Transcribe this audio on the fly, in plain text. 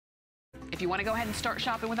if you want to go ahead and start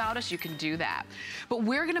shopping without us, you can do that. But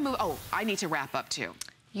we're going to move, oh, I need to wrap up too.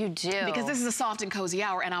 You do. Because this is a soft and cozy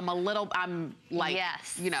hour, and I'm like,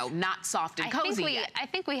 yes, you know, not soft and cozy yet. I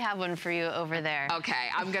think we have one for you over there. Okay,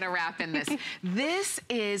 I'm gonna wrap in this. This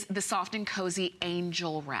is the soft and cozy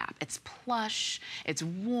angel wrap. It's plush, it's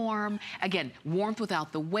warm. Again, warmth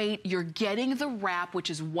without the weight. You're getting the wrap, which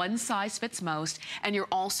is one size fits most, and you're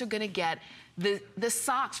also gonna get the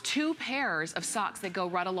socks, 2 pairs of socks that go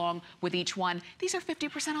right along with each one. These are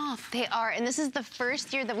 50% off. They are, and this is the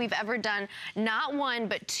first year that we've ever done not 1,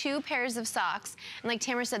 but 2 pairs of socks. And like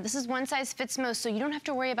Tamara said, this is one size fits most, so you don't have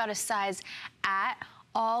to worry about a size at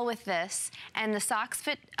all with this, and the socks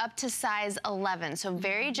fit up to size 11, so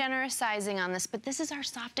very generous sizing on this, but this is our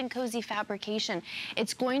soft and cozy fabrication.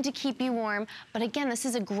 It's going to keep you warm, but again, this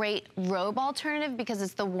is a great robe alternative because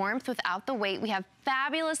it's the warmth without the weight. We have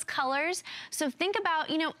fabulous colors, so think about,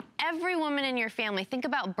 you know, every woman in your family, think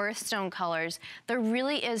about birthstone colors. There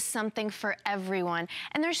really is something for everyone,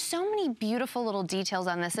 and there's so many beautiful little details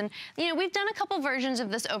on this, and you know, we've done a couple versions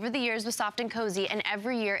of this over the years with soft and cozy, and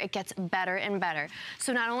every year it gets better and better.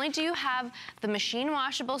 So not only do you have the machine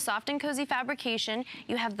washable soft and cozy fabrication,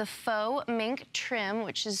 you have the faux mink trim,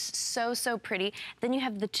 which is so, so pretty. Then you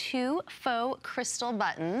have the 2 faux crystal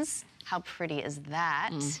buttons. How pretty is that?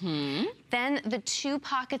 Then the 2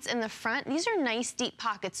 pockets in the front. These are nice deep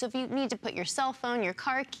pockets. So if you need to put your cell phone, your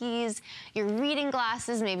car keys, your reading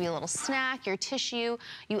glasses, maybe a little snack, your tissue,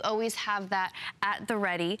 you always have that at the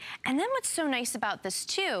ready. And then what's so nice about this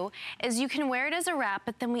too is you can wear it as a wrap,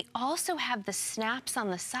 but then we also have the snaps on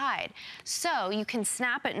the side. So you can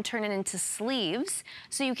snap it and turn it into sleeves.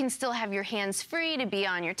 So you can still have your hands free to be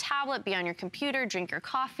on your tablet, be on your computer, drink your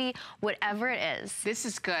coffee, whatever it is. This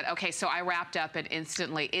is good. Okay, so I wrapped up and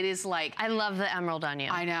instantly, it is like... I love the emerald on you.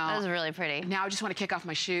 I know. That was really pretty. Now I just want to kick off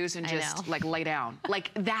my shoes and just like lay down.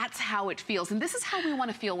 Like that's how it feels. And this is how we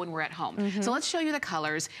want to feel when we're at home. So let's show you the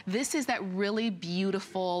colors. This is that really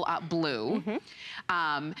beautiful blue.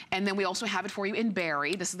 And then we also have it for you in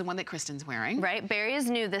berry. This is the one that Kristen's wearing. Right, berry is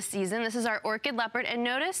new this season. This is our orchid leopard. And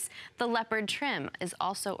notice the leopard trim is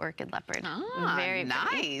also orchid leopard. Ah, very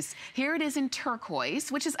nice. Here it is in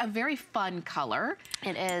turquoise, which is a very fun color.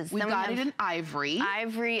 It is. We've got it in ivory.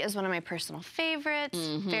 Ivory is one of my personal favorites.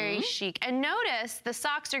 Very chic. And notice the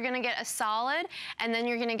socks are going to get a solid, and then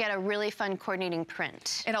you're going to get a really fun coordinating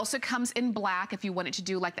print. It also comes in black if you wanted to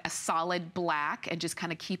do like a solid black and just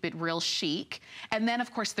kind of keep it real chic. And then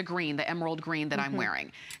of course the green, the emerald green that I'm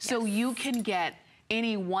wearing. So you can get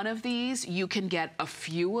any one of these. You can get a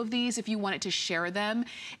few of these if you wanted to share them.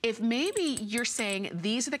 If maybe you're saying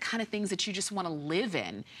these are the kind of things that you just want to live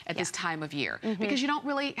in at this time of year, because you don't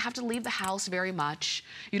really have to leave the house very much.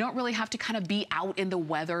 You don't really have to kind of be out in the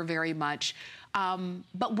weather very much.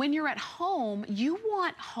 But when you're at home, you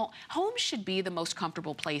want home. Home should be the most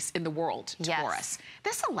comfortable place in the world for us.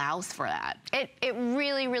 This allows for that. It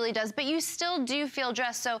really, really does. But you still do feel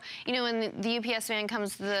dressed. So, you know, when the UPS man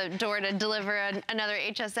comes to the door to deliver another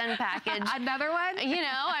HSN package. Another one? You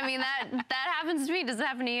know, I mean, that happens to me. Does it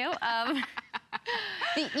happen to you?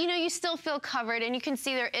 You know, you still feel covered, and you can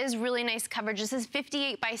see there is really nice coverage. This is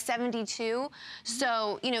 58 by 72.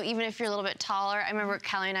 So, you know, even if you're a little bit taller, I remember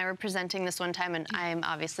Callie and I were presenting this one time, and I'm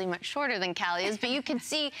obviously much shorter than Callie is, but you can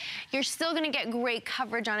see you're still gonna get great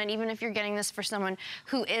coverage on it, even if you're getting this for someone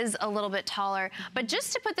who is a little bit taller. But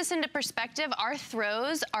just to put this into perspective, our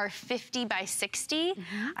throws are 50 by 60.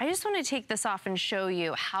 I just wanna take this off and show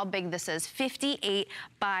you how big this is, 58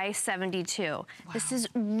 by 72. Wow. This is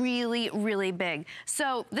really, really big.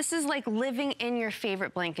 So this is like living in your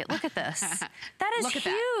favorite blanket. Look at this. That is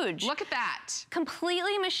huge. Look at that.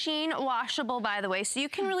 Completely machine washable, by the way, so you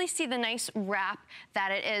can really see the nice wrap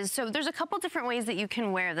that it is. So there's a couple different ways that you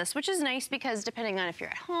can wear this, which is nice because depending on if you're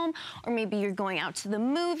at home or maybe you're going out to the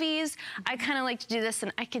movies, I kind of like to do this,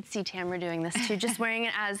 and I could see Tamara doing this too, just wearing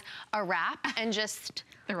it as a wrap and just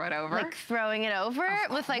throw it over. Like throwing it over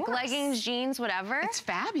with like leggings, jeans, whatever. It's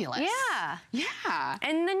fabulous. Yeah. Yeah.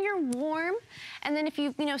 And then you're warm. And then if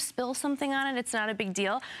you know, spill something on it, it's not a big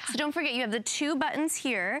deal. So don't forget, you have the 2 buttons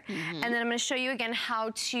here. And then I'm gonna show you again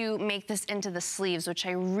how to make this into the sleeves, which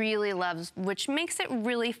I really love, which makes it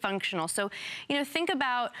really functional. So, you know, think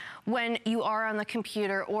about when you are on the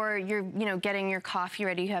computer or you're, you know, getting your coffee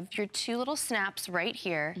ready. You have your 2 little snaps right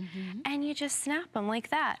here, and you just snap them like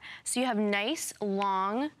that. So you have nice,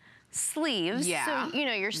 long, sleeves. Yeah. So, you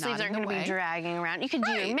know, your sleeves aren't going to be dragging around. You can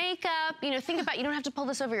do your makeup. You know, think about, you don't have to pull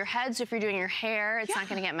this over your head. So if you're doing your hair, it's not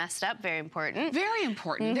going to get messed up. Very important. Very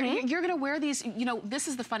important. You're going to wear these, you know, this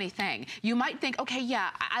is the funny thing. You might think, okay,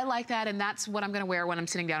 yeah, I like that, and that's what I'm going to wear when I'm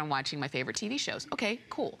sitting down and watching my favorite TV shows. Okay,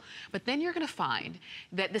 cool. But then you're going to find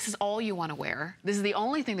that this is all you want to wear. This is the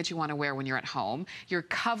only thing that you want to wear when you're at home. You're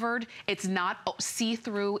covered. It's not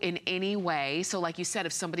see-through in any way. So like you said,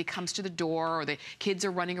 if somebody comes to the door or the kids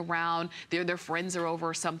are running around, their friends are over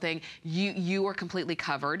or something, you are completely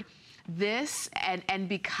covered. This, and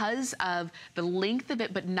because of the length of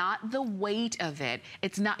it, but not the weight of it,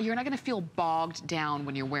 you're not gonna feel bogged down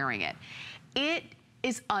when you're wearing it. It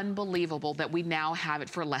is unbelievable that we now have it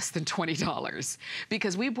for less than $20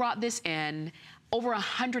 because we brought this in. Over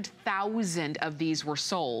 100,000 of these were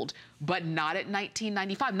sold, but not at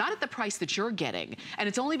 $19.95, not at the price that you're getting. And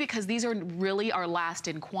it's only because these are really our last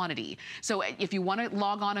in quantity. So if you want to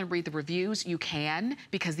log on and read the reviews, you can,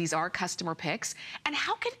 because these are customer picks. And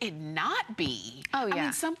how could it not be? Oh, yeah. I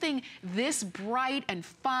mean, something this bright and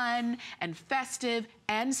fun and festive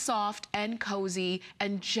and soft and cozy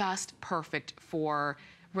and just perfect for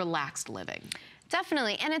relaxed living.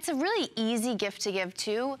 Definitely, and it's a really easy gift to give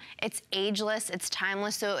too. It's ageless, it's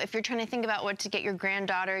timeless, so if you're trying to think about what to get your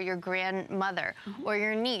granddaughter, your grandmother, or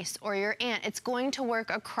your niece, or your aunt, it's going to work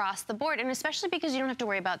across the board, and especially because you don't have to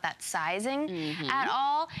worry about that sizing at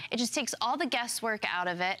all. It just takes all the guesswork out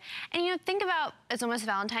of it. And you know, think about, it's almost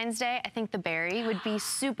Valentine's Day. I think the berry would be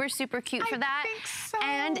super, super cute for that. I think so.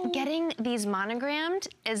 And getting these monogrammed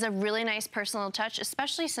is a really nice personal touch,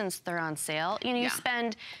 especially since they're on sale. You know, you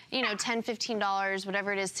spend, you know, $10, $15,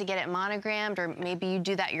 whatever it is to get it monogrammed, or maybe you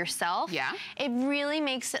do that yourself. Yeah. It really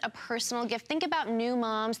makes it a personal gift. Think about new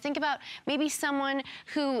moms. Think about maybe someone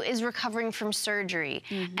who is recovering from surgery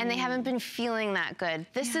and they haven't been feeling that good.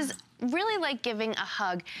 This is really like giving a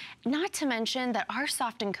hug. Not to mention that our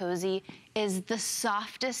Soft and Cozy is the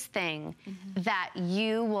softest thing that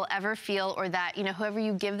you will ever feel, or that, you know, whoever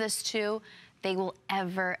you give this to, they will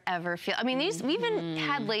ever feel. I mean, these, we even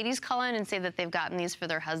had ladies call in and say that they've gotten these for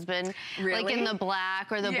their husband. Really? Like in the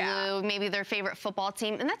black or the blue, maybe their favorite football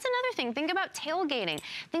team. And that's another thing. Think about tailgating.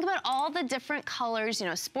 Think about all the different colors, you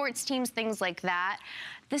know, sports teams, things like that.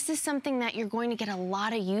 This is something that you're going to get a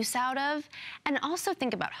lot of use out of. And also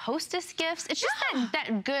think about hostess gifts. It's just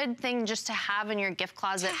that good thing just to have in your gift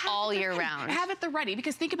closet all year round. Have it the ready,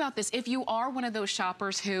 because think about this. If you are one of those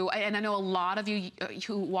shoppers who, and I know a lot of you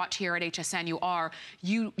who watch here at HSN,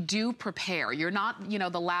 you do prepare. You're not, you know,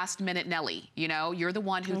 the last minute Nelly, you know, you're the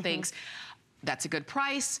one who thinks, that's a good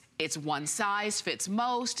price. It's one size fits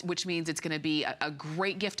most, which means it's going to be a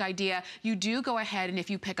great gift idea. You do go ahead, and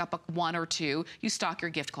if you pick up one or two, you stock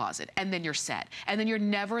your gift closet, and then you're set. And then you're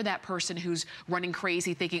never that person who's running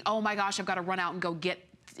crazy thinking, oh my gosh, I've got to run out and go get,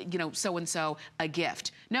 you know, so-and-so a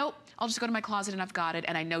gift. Nope, I'll just go to my closet and I've got it,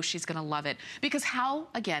 and I know she's gonna love it. Because how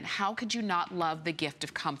could you not love the gift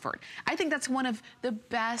of comfort? I think that's one of the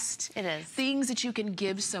best things that you can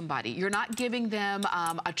give somebody. You're not giving them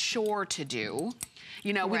a chore to do.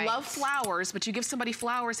 You know, we love flowers, but you give somebody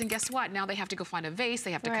flowers, and guess what? Now they have to go find a vase,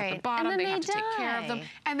 they have to cut the bottom, they have to take care of them,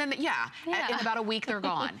 and then, in about a week they're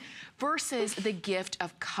gone. Versus the gift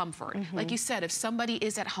of comfort. Like you said, if somebody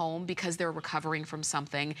is at home because they're recovering from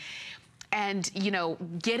something, and, you know,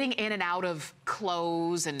 getting in and out of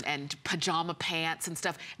clothes and pajama pants and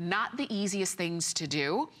stuff, not the easiest things to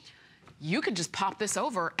do. You can just pop this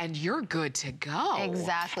over and you're good to go.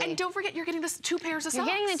 Exactly. And don't forget, you're getting this 2 pairs of socks.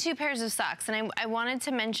 You're getting the 2 pairs of socks. And I wanted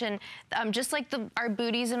to mention, just like our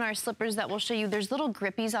booties and our slippers that we'll show you, there's little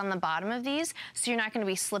grippies on the bottom of these, so you're not gonna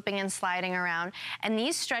be slipping and sliding around. And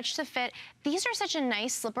these stretch to fit. These are such a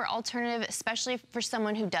nice slipper alternative, especially for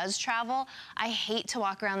someone who does travel. I hate to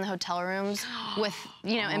walk around the hotel rooms with,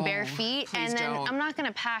 you know, in bare feet. And then I'm not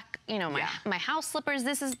gonna pack, you know, my house slippers.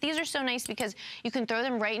 These are so nice because you can throw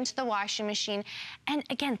them right into the washing machine. And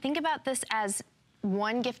again, think about this as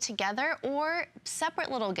one gift together or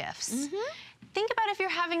separate little gifts. Think about if you're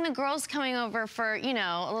having the girls coming over for, you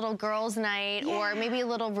know, a little girls' night or maybe a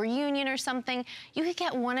little reunion or something. You could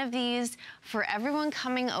get one of these for everyone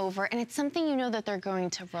coming over, and it's something you know that they're going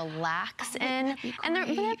to relax in. And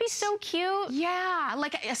wouldn't that be so cute? Yeah,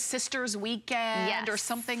 like a sister's weekend or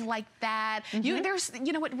something like that. You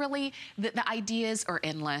know what, really, the ideas are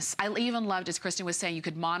endless. I even loved, as Kristen was saying, you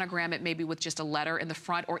could monogram it maybe with just a letter in the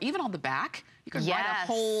front or even on the back. You could write a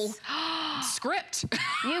whole script.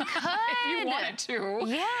 You could. If you wanted to.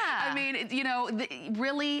 Yeah. I mean, you know,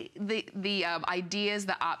 really, the ideas,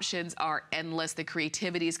 the options are endless. The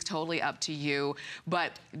creativity is totally up to you.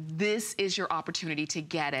 But this is your opportunity to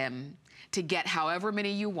get him, to get however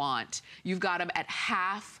many you want. You've got them at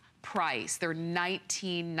half price. They're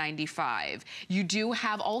 $19.95. You do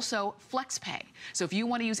have also FlexPay. So if you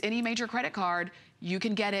want to use any major credit card, you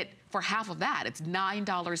can get it for half of that. It's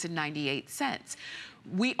 $9.98.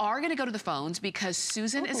 We are going to go to the phones because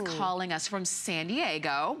Susan is calling us from San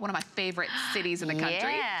Diego, one of my favorite cities in the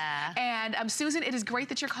country. Yeah. And Susan, it is great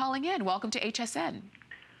that you're calling in. Welcome to HSN.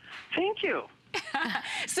 Thank you.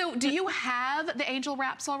 So do you have the angel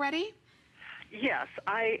wraps already? Yes,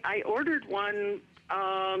 I ordered one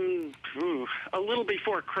a little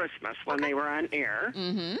before Christmas when they were on air.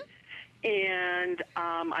 And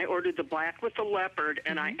I ordered the black with the leopard,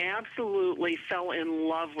 and I absolutely fell in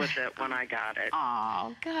love with it when I got it.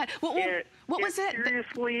 Oh, God. What was it?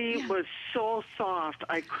 Seriously was so soft,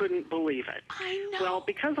 I couldn't believe it. I know. Well,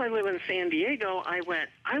 because I live in San Diego, I went,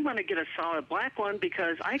 I want to get a solid black one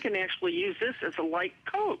because I can actually use this as a light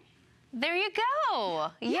coat. There you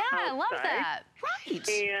go. Yeah, I love that. Right.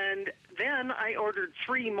 And then I ordered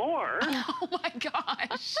 3 more Oh, my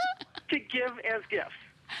gosh. to give as gifts.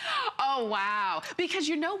 Oh, wow. Because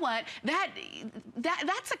you know what?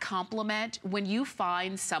 That's a compliment when you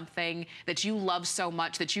find something that you love so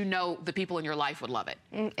much that you know the people in your life would love it.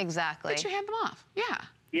 Exactly. But you hand them off. Yeah.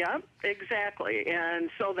 Yeah, exactly. And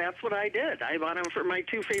so that's what I did. I bought them for my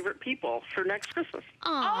 2 favorite people for next Christmas. Oh,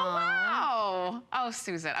 wow. Oh,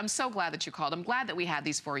 Susan, I'm so glad that you called. I'm glad that we had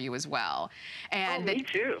these for you as well. And me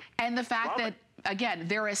too. And the fact Love that, again,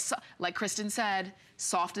 there is, like Kristen said,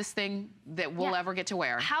 softest thing that we'll ever get to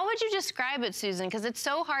wear. How would you describe it, Susan? Because it's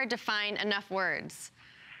so hard to find enough words.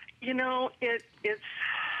 You know,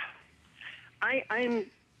 I'm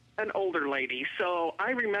an older lady, so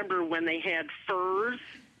I remember when they had furs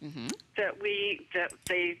that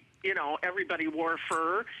they, you know, everybody wore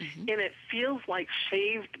fur, and it feels like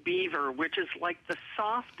shaved beaver, which is like the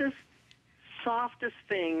softest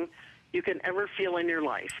thing you can ever feel in your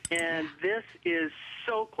life. And this is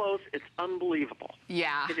so close, it's unbelievable.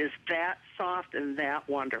 Yeah. It is that soft and that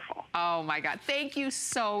wonderful. Oh my God. Thank you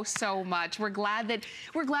so much. We're glad that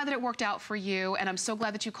it worked out for you, and I'm so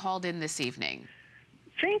glad that you called in this evening.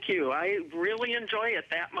 Thank you. I really enjoy it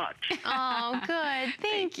that much. Oh, good.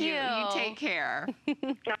 Thank you. You take care.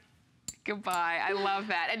 Goodbye. I love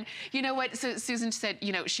that. And you know what? So Susan said,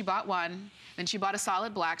 you know, she bought one, then she bought a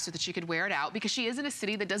solid black so that she could wear it out because she is in a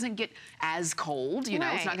city that doesn't get as cold. You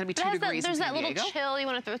know, it's not going to be 2 degrees in San Diego. There's that little chill. You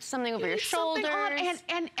want to throw something over your shoulders.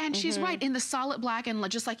 And she's right. In the solid black, and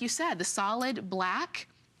just like you said, the solid black,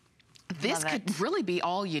 this could really be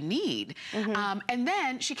all you need. And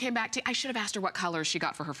then she came back to, I should have asked her what colors she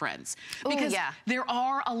got for her friends. Because there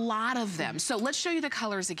are a lot of them. So let's show you the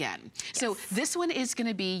colors again. So this one is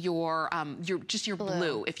gonna be your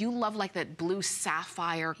blue. If you love like that blue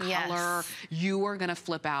sapphire color, you are gonna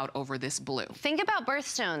flip out over this blue. Think about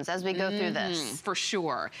birthstones as we go through this. For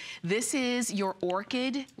sure. This is your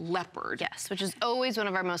orchid leopard. Yes, which is always one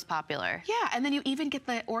of our most popular. Yeah, and then you even get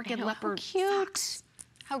the orchid leopard socks.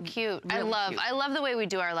 How cute. Really I love the way we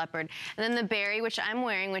do our leopard. And then the berry, which I'm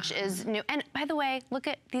wearing, which is new. And by the way, look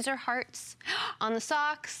at, these are hearts on the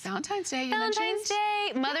socks. Valentine's Day, Valentine's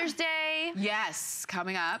Day, Mother's Day. Yes,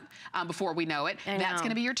 coming up before we know it. That's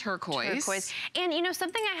going to be your turquoise. Turquoise. And you know,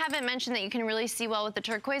 something I haven't mentioned that you can really see well with the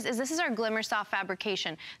turquoise is this is our Glimmer Soft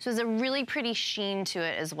fabrication. So there's a really pretty sheen to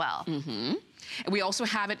it as well. And we also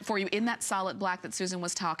have it for you in that solid black that Susan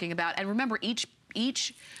was talking about. And remember, each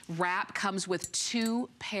wrap comes with 2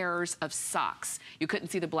 pairs of socks. You couldn't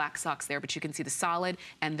see the black socks there, but you can see the solid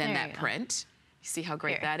and then that print. You see how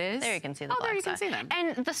great that is? There you can see the black there you socks. can see them.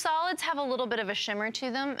 And the solids have a little bit of a shimmer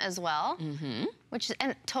to them as well, which is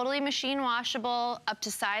totally machine washable, up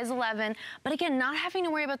to size 11. But again, not having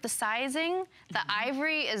to worry about the sizing. The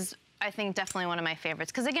ivory is, I think, definitely one of my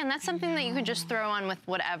favorites. Because again, that's something that you could just throw on with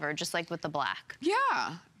whatever, just like with the black.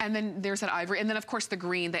 Yeah. And then there's that ivory. And then, of course, the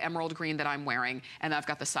green, the emerald green that I'm wearing. And I've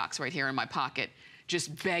got the socks right here in my pocket,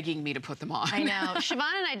 just begging me to put them on. I know. Siobhan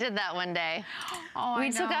and I did that one day. We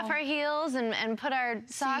took off our heels and put our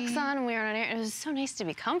socks on, and we were on air. It was so nice to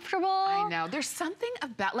be comfortable. I know. There's something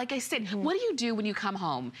about, like I said, what do you do when you come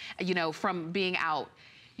home, you know, from being out?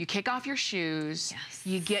 You kick off your shoes.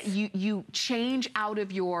 You change out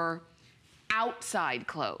of your outside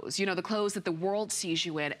clothes, you know, the clothes that the world sees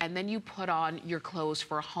you in, and then you put on your clothes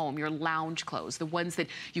for home, your lounge clothes, the ones that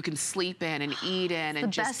you can sleep in and eat in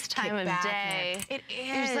and just best time of day. It is.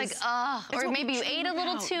 You're just like, oh, or maybe you ate a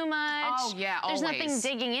little too much. Oh yeah, There's always. nothing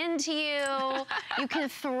digging into you. You can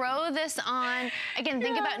throw this on. Again,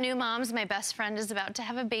 think about new moms. My best friend is about to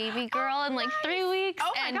have a baby girl in like 3 weeks.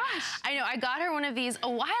 Oh my gosh. I know, I got her one of these a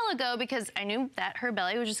while ago because I knew that her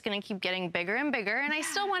belly was just gonna keep getting bigger and bigger, and I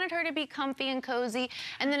still wanted her to be comfy comfy and cozy.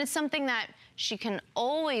 And then it's something that she can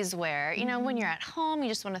always wear. You know, when you're at home, you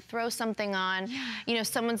just want to throw something on. You know,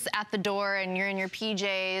 someone's at the door and you're in your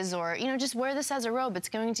PJs, or, you know, just wear this as a robe. It's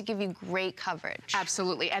going to give you great coverage.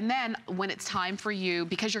 Absolutely. And then when it's time for you,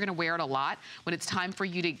 because you're going to wear it a lot, when it's time for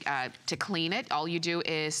you to clean it, all you do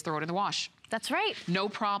is throw it in the wash. That's right. No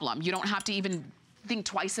problem. You don't have to even think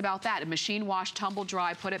twice about that. A machine wash, tumble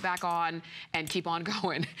dry, put it back on, and keep on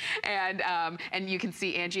going. And you can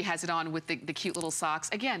see Angie has it on with the cute little socks.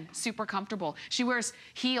 Again, super comfortable. She wears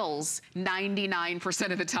heels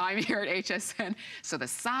 99% of the time here at HSN. So the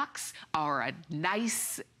socks are a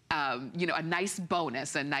nice you know, a nice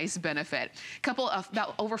bonus, a nice benefit.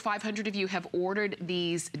 About over 500 of you have ordered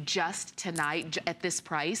these just tonight at this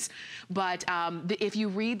price. But if you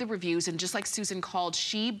read the reviews, and just like Susan called,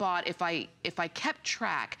 she bought, if I kept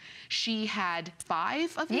track, she had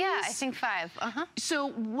 5 of these? Yeah, I think 5. So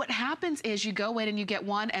what happens is you go in and you get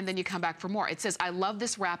one, and then you come back for more. It says, I love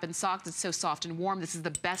this wrap and socks. It's so soft and warm. This is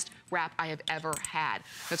the best wrap I have ever had.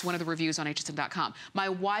 That's one of the reviews on hsn.com. My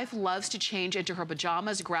wife loves to change into her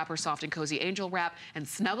pajamas, grab her soft and cozy angel wrap, and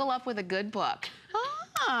snuggle up with a good book.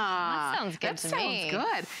 That sounds good to me. That sounds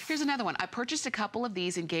good. Here's another one. I purchased a couple of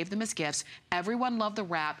these and gave them as gifts. Everyone loved the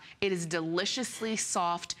wrap. It is deliciously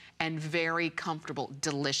soft and very comfortable.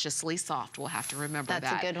 Deliciously soft. We'll have to remember that.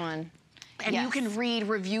 That's a good one. And you can read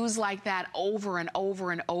reviews like that over and over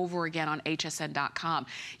and over again on hsn.com.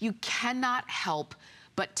 You cannot help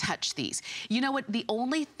but touch these. You know what? The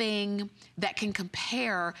only thing that can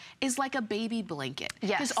compare is like a baby blanket.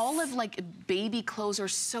 Yes. Because all of like baby clothes are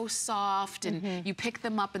so soft, and you pick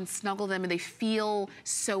them up and snuggle them, and they feel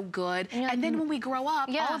so good. And then when we grow up,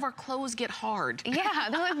 all of our clothes get hard. Yeah,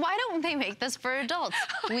 they're like, why don't they make this for adults?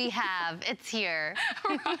 We have. It's here.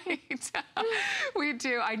 Right. We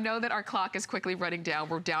do. I know that our clock is quickly running down.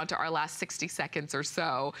 We're down to our last 60 seconds or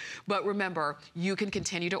so. But remember, you can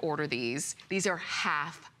continue to order these. These are half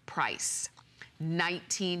price.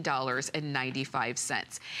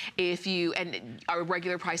 $19.95. And our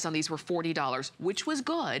regular price on these were $40, which was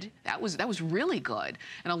good. That was really good.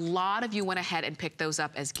 And a lot of you went ahead and picked those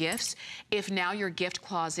up as gifts. If now your gift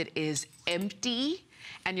closet is empty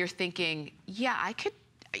and you're thinking, yeah, I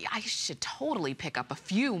should totally pick up a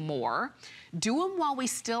few more, do them while we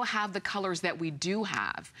still have the colors that we do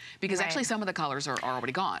have, because actually some of the colors are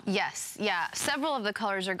already gone. Yes, yeah, several of the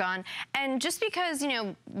colors are gone. And just because, you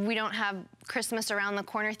know, we don't have Christmas around the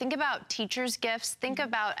corner, think about teachers' gifts, think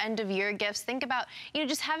about end of year gifts, think about, you know,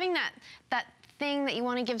 just having that thing that you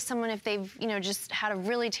want to give someone if they've, you know, just had a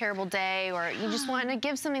really terrible day, or you just want to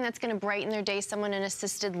give something that's going to brighten their day, someone in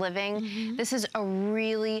assisted living. This is a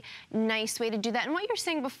really nice way to do that. And what you're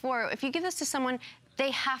saying before, if you give this to someone, they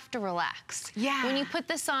have to relax. Yeah. When you put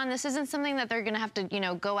this on, this isn't something that they're going to have to, you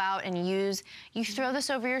know, go out and use. You throw this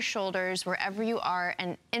over your shoulders wherever you are,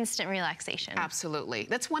 and instant relaxation. Absolutely.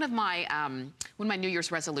 That's one of my New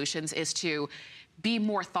Year's resolutions, is to be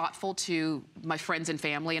more thoughtful to my friends and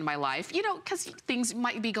family in my life, you know, because things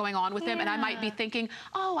might be going on with them, and I might be thinking,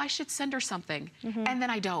 oh, I should send her something, and then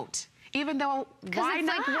I don't. Even though, why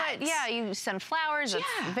not? Like, you send flowers, it's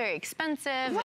very expensive.